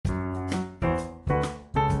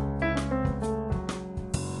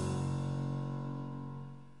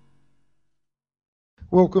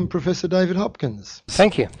Welcome, Professor David Hopkins.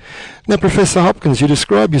 Thank you. Now, Professor Hopkins, you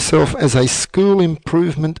describe yourself as a school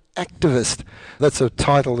improvement activist. That's a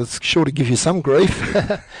title that's sure to give you some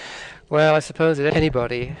grief. Well, I suppose that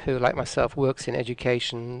anybody who, like myself, works in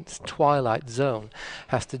education's twilight zone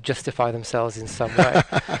has to justify themselves in some way.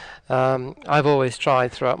 I've always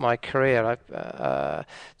tried throughout my career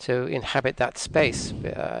to inhabit that space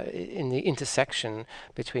in the intersection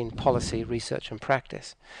between policy, research and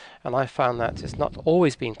practice. And I found that it's not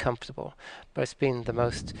always been comfortable, but it's been the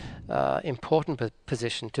most important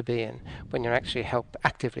position to be in when you're actually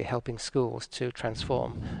actively helping schools to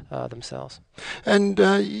transform themselves. And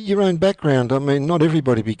your own background, I mean, not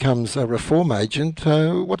everybody becomes a reform agent.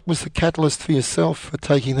 What was the catalyst for yourself for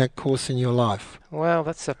taking that course in your life? Well,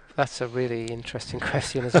 that's a really interesting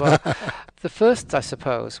question as well. The first, I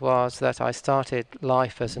suppose, was that I started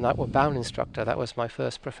life as an Outward Bound instructor. That was my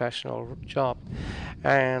first professional job.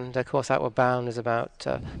 And, of course, Outward Bound is about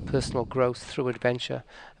personal growth through adventure,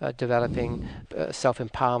 developing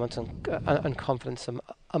self-empowerment and confidence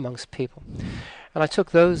amongst people. And I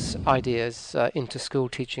took those ideas into school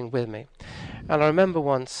teaching with me. And I remember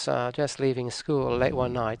once just leaving school late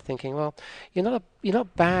one night thinking, well, you're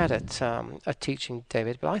not bad at teaching,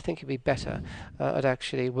 David, but I think you'd be better at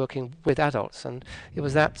actually working with adults. And it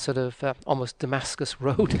was that sort of almost Damascus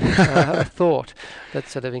Road thought that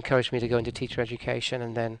sort of encouraged me to go into teacher education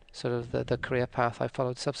and then sort of the career path I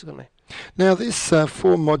followed subsequently. Now, this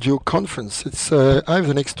four-module conference, it's over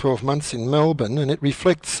the next 12 months in Melbourne, and it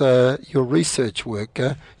reflects your research work.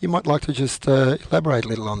 You might like to just elaborate a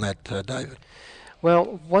little on that, David.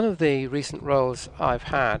 Well, one of the recent roles I've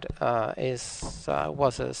had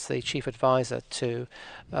was as the chief advisor to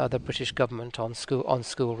the British government on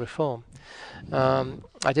school reform.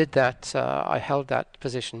 I did that. I held that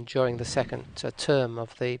position during the second term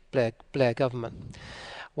of the Blair government,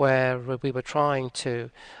 where we were trying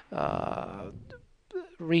to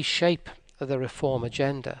reshape the reform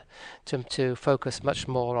agenda to focus much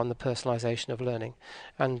more on the personalisation of learning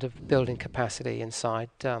and of building capacity inside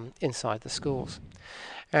the schools.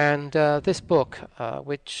 And this book,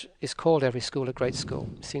 which is called Every School a Great School,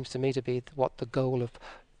 seems to me to be what the goal of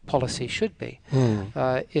policy should be,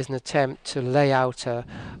 is an attempt to lay out a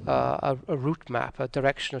route map, a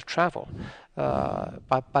direction of travel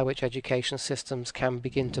by which education systems can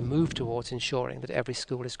begin to move towards ensuring that every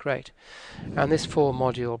school is great. And this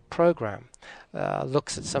four-module program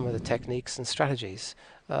looks at some of the techniques and strategies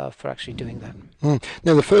for actually doing that.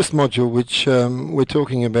 Now, the first module, which we're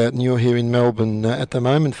talking about, and you're here in Melbourne at the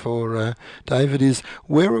moment for, David, is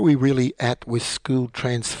where are we really at with school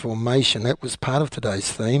transformation? That was part of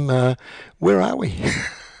today's theme. Where are we?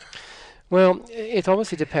 Well, it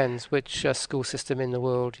obviously depends which school system in the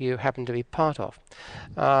world you happen to be part of.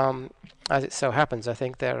 As it so happens, I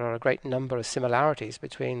think there are a great number of similarities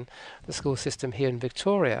between the school system here in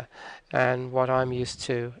Victoria and what I'm used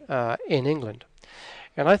to in England.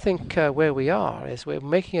 And I think where we are is we're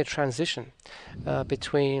making a transition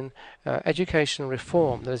between education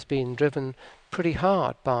reform that has been driven pretty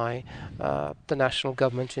hard by the national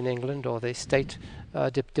government in England or the state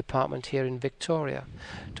department here in Victoria,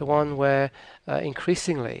 to one where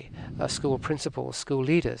increasingly school principals, school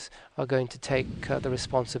leaders are going to take the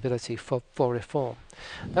responsibility for reform.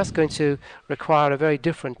 That's going to require a very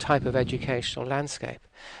different type of educational landscape.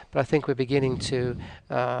 But I think we're beginning to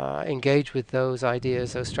engage with those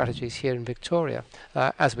ideas, those strategies here in Victoria,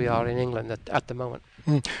 as we are in England at the moment.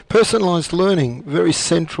 Personalised learning, very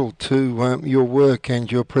central to your work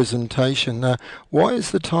and your presentation. Why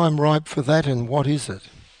is the time ripe for that, and what is it?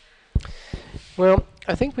 Well,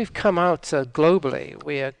 I think we've come out globally.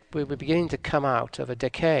 We're beginning to come out of a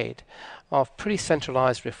decade of pretty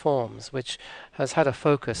centralised reforms, which has had a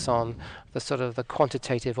focus on the sort of the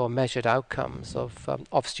quantitative or measured outcomes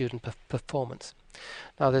of student performance.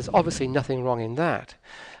 Now, there's obviously nothing wrong in that,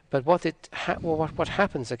 but what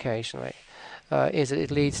happens occasionally is that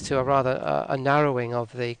it leads to a narrowing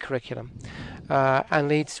of the curriculum and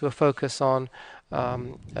leads to a focus on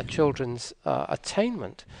children's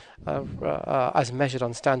attainment as measured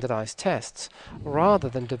on standardized tests rather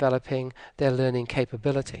than developing their learning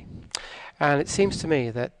capability. And it seems to me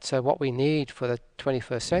that what we need for the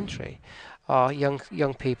 21st century are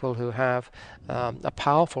young people who have a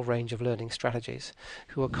powerful range of learning strategies,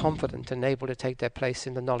 who are confident and able to take their place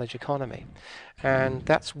in the knowledge economy. And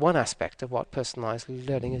that's one aspect of what personalized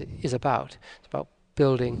learning is about. It's about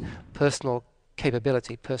building personal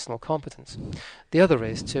capability, personal competence. The other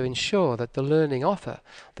is to ensure that the learning offer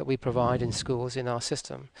that we provide in schools in our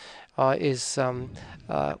system is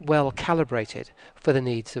well calibrated for the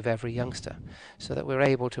needs of every youngster, so that we're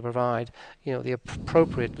able to provide, the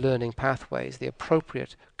appropriate learning pathways, the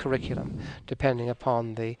appropriate curriculum, depending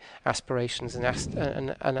upon the aspirations and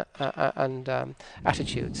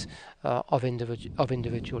attitudes of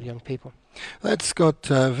individual young people. That's got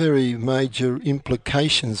very major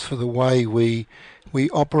implications for the way we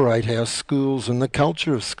operate our schools and the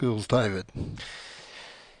culture of schools, David.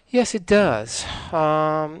 Yes, it does.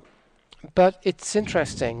 But it's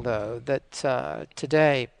interesting, though, that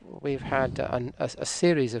today we've had a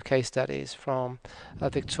series of case studies from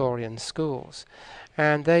Victorian schools,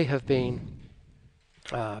 and they have been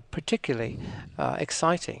particularly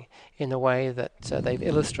exciting in the way that they've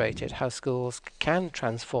illustrated how schools can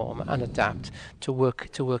transform and adapt to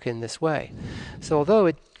work in this way. So although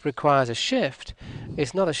it requires a shift,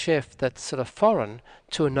 it's not a shift that's sort of foreign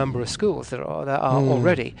to a number of schools that are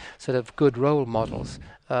already sort of good role models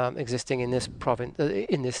existing in this province,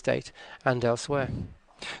 in this state and elsewhere.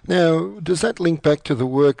 Now, does that link back to the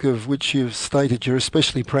work of which you've stated you're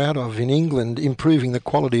especially proud of in England, improving the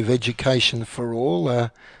quality of education for all?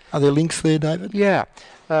 Are there links there, David? Yeah.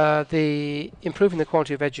 The Improving the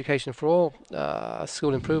Quality of Education for All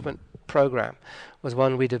school improvement program was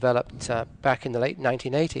one we developed back in the late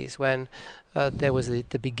 1980s, when there was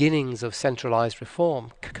the beginnings of centralised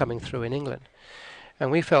reform coming through in England. And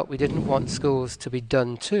we felt we didn't want schools to be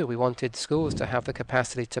done to. We wanted schools to have the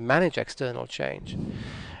capacity to manage external change.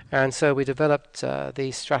 And so we developed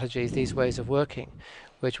these strategies, these ways of working,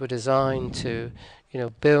 which were designed to,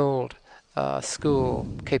 build school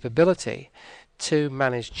capability to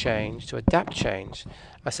manage change, to adapt change,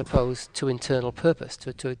 I suppose, to internal purpose,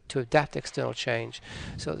 to adapt external change,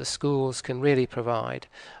 so that the schools can really provide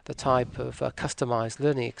the type of customised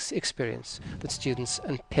learning experience that students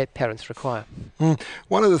and parents require.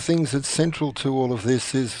 One of the things that's central to all of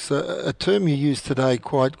this is a term you use today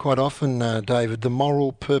quite often, David, the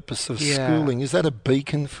moral purpose of schooling. Is that a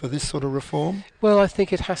beacon for this sort of reform? Well, I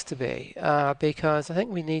think it has to be, because I think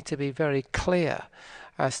we need to be very clear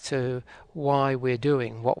as to why we're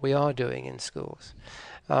doing what we are doing in schools.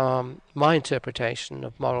 My interpretation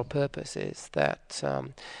of moral purpose is that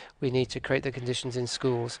we need to create the conditions in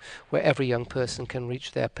schools where every young person can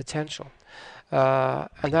reach their potential.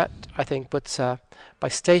 And that, I think, but by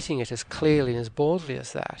stating it as clearly and as boldly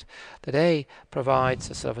as that A, provides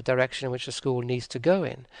a sort of a direction in which the school needs to go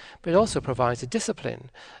in, but it also provides a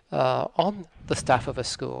discipline on the staff of a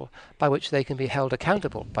school by which they can be held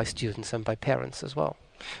accountable by students and by parents as well.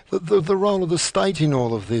 The role of the state in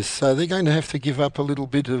all of this, they're going to have to give up a little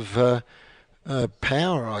bit of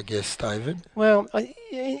power, I guess, David. Well,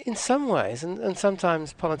 in some ways, and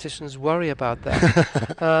sometimes politicians worry about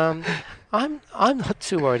that. I'm not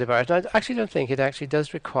too worried about it. I actually don't think it actually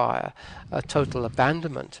does require a total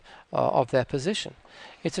abandonment of their position.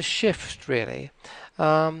 It's a shift, really.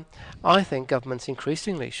 I think governments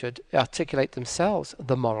increasingly should articulate themselves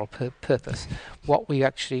the moral purpose, what we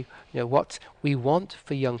actually, what we want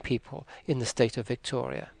for young people in the state of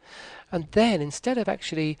Victoria. And then, instead of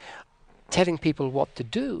actually telling people what to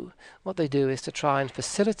do, what they do is to try and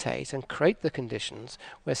facilitate and create the conditions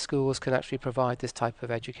where schools can actually provide this type of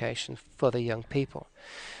education for the young people.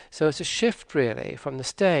 So it's a shift, really, from the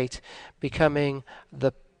state becoming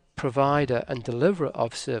the provider and deliverer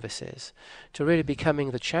of services to really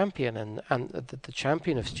becoming the champion and the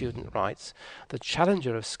champion of student rights, the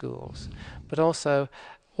challenger of schools, but also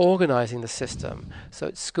organising the system so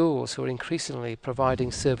it's schools who are increasingly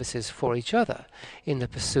providing services for each other in the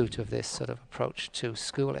pursuit of this sort of approach to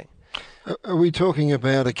schooling. Are we talking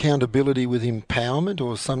about accountability with empowerment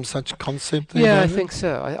or some such concept there, Yeah, David? I think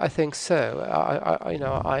so. I think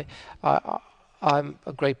so. I'm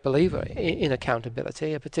a great believer in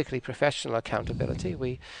accountability, particularly professional accountability.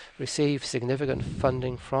 We receive significant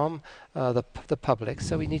funding from the public,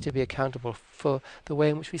 so we need to be accountable for the way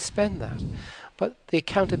in which we spend that. But the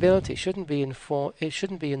accountability shouldn't be in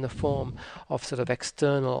the form of sort of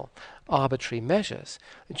external arbitrary measures.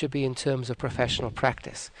 It should be in terms of professional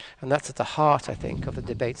practice, and that's at the heart, I think, of the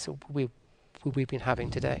debates that we've been having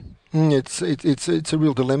today. It's a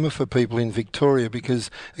real dilemma for people in Victoria, because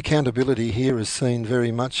accountability here is seen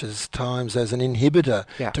very much as times as an inhibitor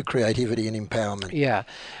to creativity and empowerment. Yeah,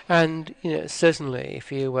 and certainly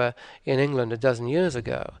if you were in England a dozen years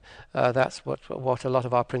ago, that's what a lot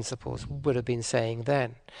of our principals would have been saying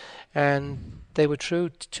then, and they were true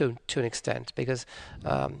to an extent, because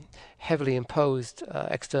heavily imposed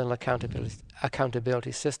external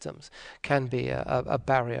accountability systems can be a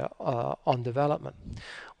barrier on development.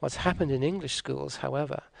 What's happened in English schools,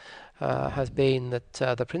 however, has been that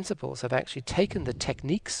the principals have actually taken the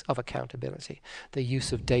techniques of accountability, the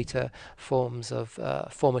use of data, forms of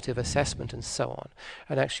formative assessment and so on,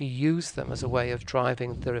 and actually used them as a way of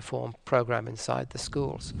driving the reform program inside the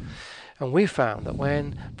schools. And we found that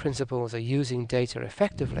when principals are using data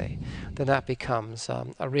effectively, then that becomes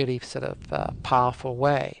a really sort of powerful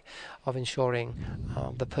way of ensuring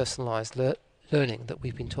the personalised learning that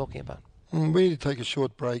we've been talking about. We need to take a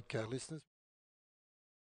short break, listeners.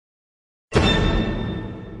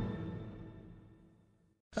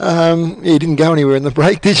 You didn't go anywhere in the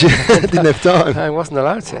break, did you? Didn't have time. I wasn't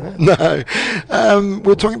allowed to. No.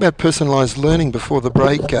 We're talking about personalised learning before the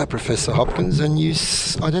break, Professor Hopkins, and you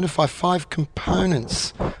identify 5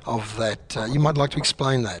 components of that. You might like to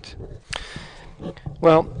explain that.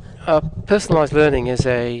 Well, personalised learning is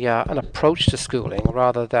an approach to schooling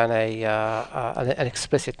rather than an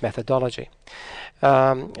explicit methodology.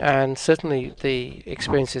 And certainly the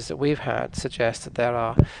experiences that we've had suggest that there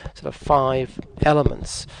are sort of 5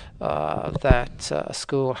 elements that a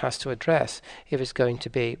school has to address if it's going to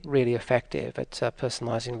be really effective at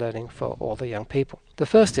personalising learning for all the young people. The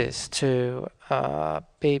first is to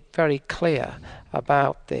be very clear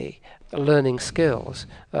about the learning skills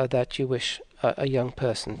that you wish a young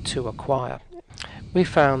person to acquire. We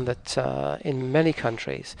found that in many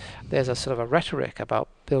countries there's a sort of a rhetoric about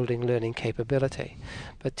building learning capability,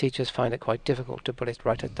 but teachers find it quite difficult to put it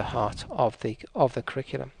right at the heart of the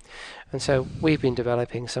curriculum. And so we've been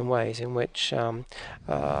developing some ways in which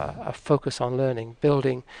a focus on learning,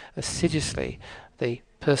 building assiduously the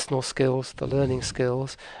personal skills, the learning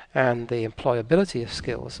skills, and the employability of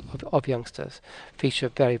skills of youngsters feature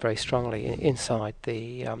very, very strongly inside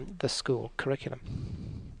the school curriculum.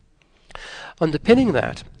 Underpinning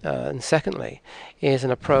that, and secondly, is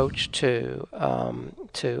an approach to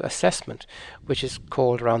assessment, which is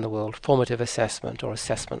called around the world formative assessment or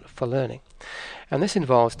assessment for learning. And this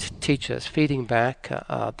involves teachers feeding back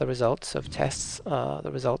the results of tests,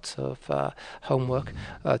 the results of homework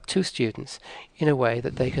to students in a way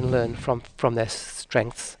that they can learn from their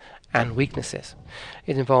strengths and weaknesses.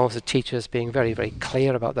 It involves the teachers being very, very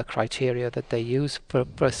clear about the criteria that they use for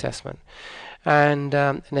assessment, and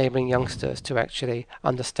enabling youngsters to actually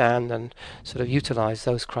understand and sort of utilize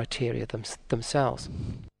those criteria themselves.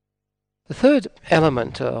 The third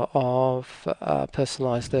element of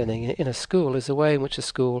personalized learning in a school is the way in which a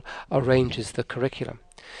school arranges the curriculum.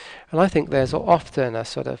 And I think there's often a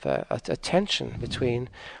sort of a tension between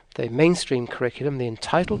the mainstream curriculum, the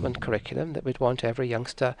entitlement curriculum that we'd want every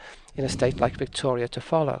youngster in a state like Victoria to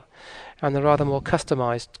follow, and the rather more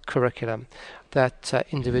customized curriculum that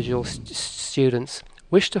individual students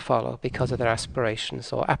wish to follow because of their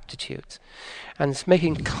aspirations or aptitudes. And it's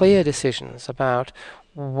making clear decisions about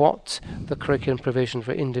what the curriculum provision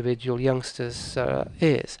for individual youngsters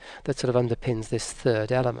is that sort of underpins this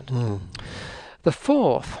third element. The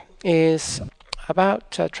fourth is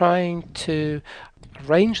about trying to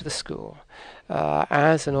arrange the school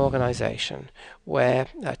as an organization where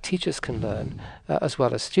teachers can learn as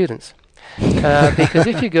well as students. Because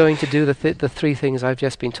if you're going to do the 3 things I've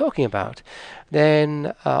just been talking about,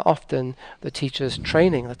 then often the teachers'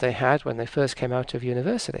 training that they had when they first came out of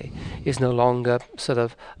university is no longer sort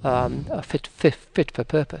of fit for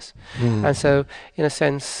purpose. And so, in a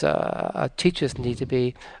sense, teachers need to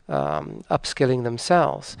be upskilling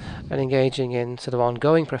themselves and engaging in sort of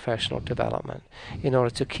ongoing professional development in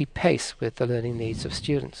order to keep pace with the learning needs of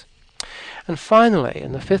students. And finally,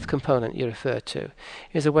 and the 5th component you referred to,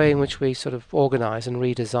 is a way in which we sort of organize and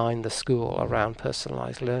redesign the school around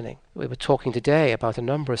personalized learning. We were talking today about a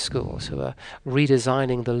number of schools who are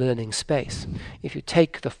redesigning the learning space. If you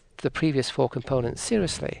take the previous 4 components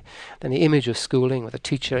seriously, then the image of schooling with a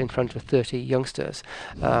teacher in front of 30 youngsters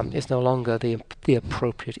is no longer the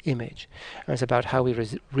appropriate image. And it's about how we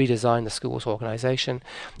redesign the school's organization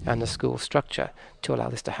and the school structure to allow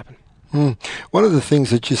this to happen. One of the things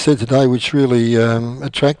that you said today which really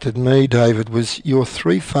attracted me, David, was your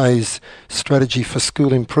 3-phase strategy for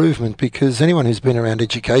school improvement, because anyone who's been around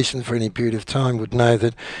education for any period of time would know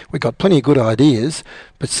that we've got plenty of good ideas,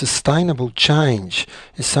 but sustainable change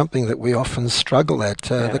is something that we often struggle at.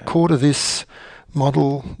 The core to this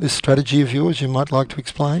model, this strategy of yours, you might like to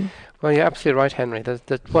explain? Well, you're absolutely right, Henry.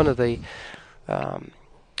 That one of the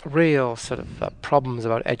real sort of problems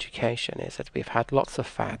about education is that we've had lots of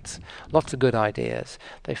fads, lots of good ideas.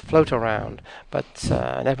 They float around, but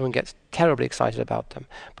and everyone gets terribly excited about them,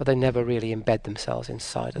 but they never really embed themselves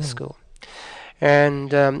inside a school. And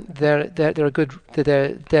there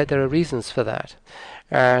are reasons for that.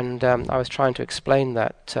 And I was trying to explain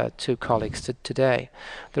that to colleagues today.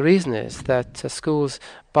 The reason is that schools,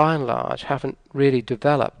 by and large, haven't really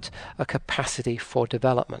developed a capacity for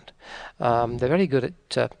development. They're very good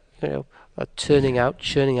at, churning out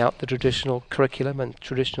the traditional curriculum and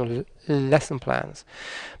traditional lesson plans.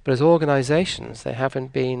 But as organizations, they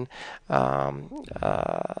haven't been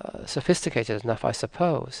sophisticated enough, I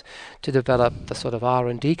suppose, to develop the sort of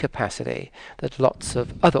R&D capacity that lots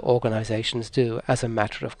of other organizations do as a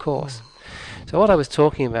matter of course. So what I was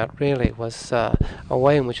talking about really was a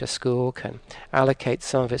way in which a school can allocate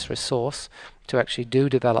some of its resource to actually do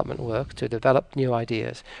development work, to develop new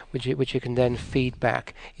ideas, which you can then feed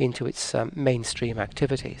back into its mainstream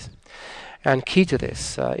activities. And key to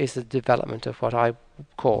this is the development of what I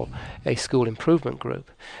call a school improvement group,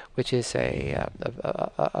 which is a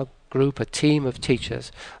group, a team of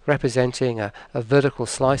teachers representing a vertical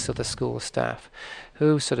slice of the school staff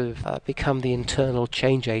who sort of become the internal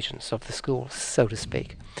change agents of the school, so to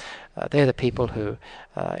speak. They're the people who,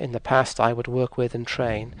 in the past, I would work with and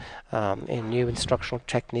train in new instructional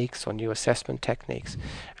techniques or new assessment techniques,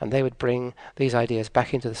 and they would bring these ideas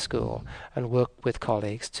back into the school and work with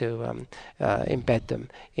colleagues to embed them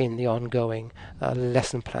in the ongoing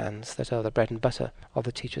lesson plans that are the bread and butter of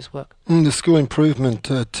the teacher's work. The school improvement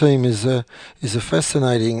team is a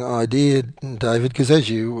fascinating idea, David, because as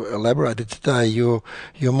you elaborated today, your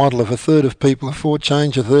model of a third of people are for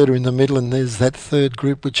change, a third are in the middle, and there's that third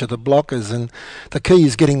group which are the blockers, and the key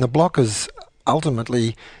is getting the blockers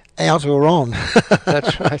ultimately out or on.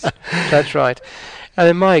 That's right. That's right. And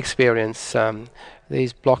in my experience,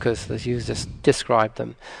 these blockers, as you just described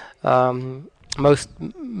them, most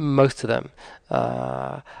of them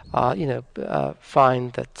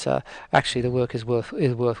find that actually the work is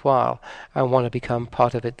worthwhile and want to become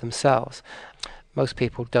part of it themselves. Most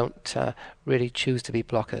people don't really choose to be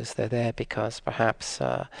blockers. They're there because perhaps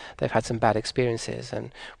they've had some bad experiences,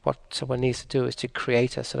 and what someone needs to do is to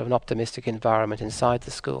create a sort of an optimistic environment inside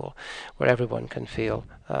the school where everyone can feel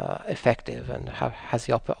effective and has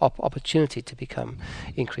the opportunity to become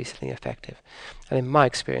increasingly effective. And in my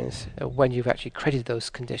experience, when you've actually created those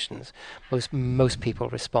conditions, most people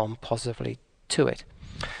respond positively to it.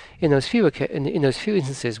 In those few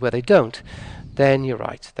instances where they don't, then you're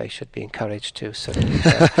right, they should be encouraged to sort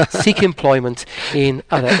of seek employment in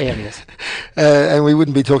other areas. And we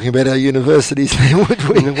wouldn't be talking about our universities then, would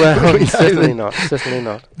we? Well, certainly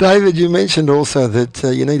not. David, you mentioned also that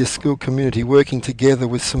you need a school community working together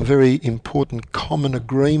with some very important common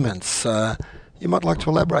agreements. You might like to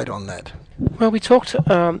elaborate on that. Well, we talked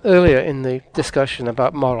earlier in the discussion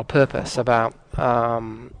about moral purpose, about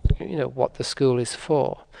what the school is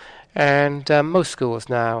for. And most schools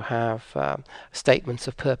now have statements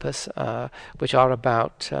of purpose, which are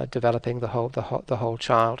about developing the whole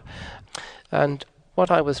child. And what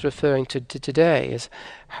I was referring to today is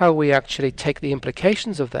how we actually take the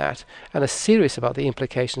implications of that and are serious about the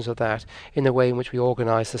implications of that in the way in which we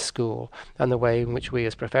organise the school and the way in which we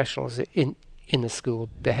as professionals in the school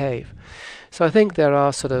behave. So I think there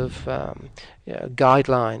are sort of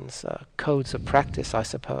guidelines, codes of practice, I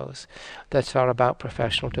suppose, that are about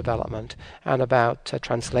professional development and about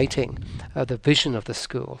translating the vision of the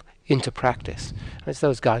school into practice. And it's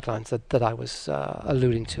those guidelines that I was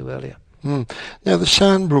alluding to earlier. Now, the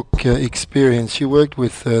Sharnbrook experience, you worked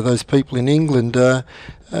with those people in England.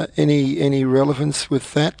 Any relevance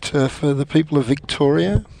with that for the people of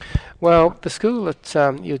Victoria? Well, the school that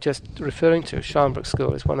you're just referring to, Sharnbrook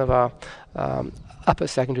School, is one of our upper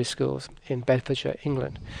secondary schools in Bedfordshire,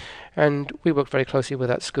 England. And we worked very closely with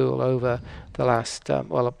that school over the last,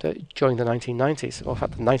 during the 1990s, or in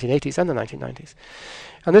fact the 1980s and the 1990s.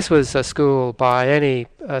 And this was a school, by any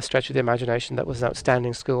stretch of the imagination, that was an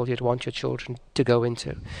outstanding school you'd want your children to go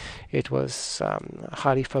into. It was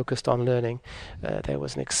highly focused on learning. There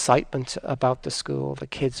was an excitement about the school. The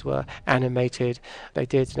kids were animated. They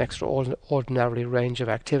did an extraordinary range of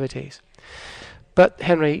activities. But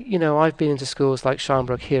Henry, I've been into schools like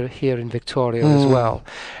Sharnbrook here in Victoria as well,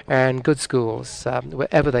 and good schools,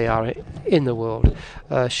 wherever they are in the world,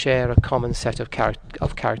 share a common set of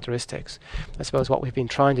characteristics. I suppose what we've been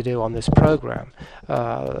trying to do on this program,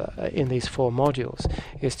 in these 4 modules,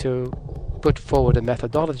 is to put forward a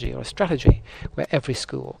methodology or a strategy where every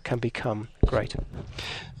school can become great.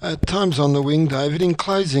 Time's on the wing, David. In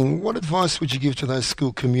closing, what advice would you give to those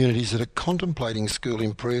school communities that are contemplating school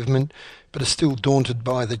improvement but are still daunted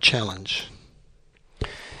by the challenge?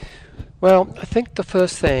 Well, I think the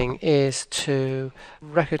first thing is to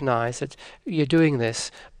recognize that you're doing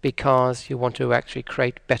this because you want to actually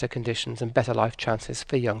create better conditions and better life chances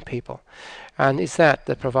for young people. And it's that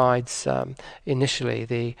provides initially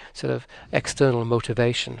the sort of external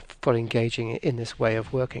motivation for engaging in this way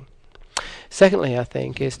of working. Secondly, I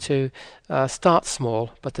think, is to start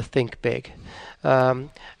small but to think big,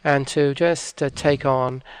 and to just take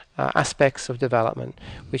on aspects of development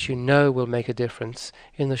which you know will make a difference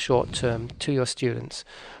in the short term to your students,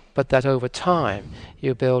 but that over time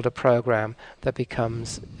you build a program that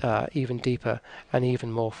becomes even deeper and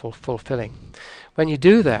even more fulfilling. When you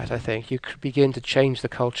do that, I think you could begin to change the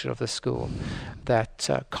culture of the school, that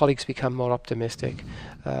colleagues become more optimistic,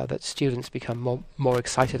 that students become more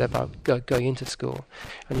excited about going into school,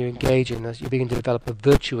 and you engage in this, you begin to develop a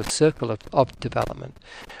virtuous circle of development,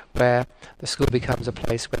 where the school becomes a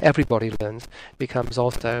place where everybody learns, becomes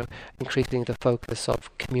also increasingly the focus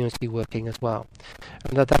of community working as well.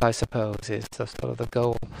 And that I suppose, is the sort of the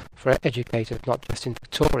goal for educators, not just in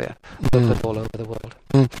Victoria, but all over the world.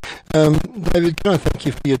 David, can I thank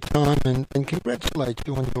you for your time and congratulate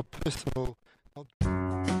you on your personal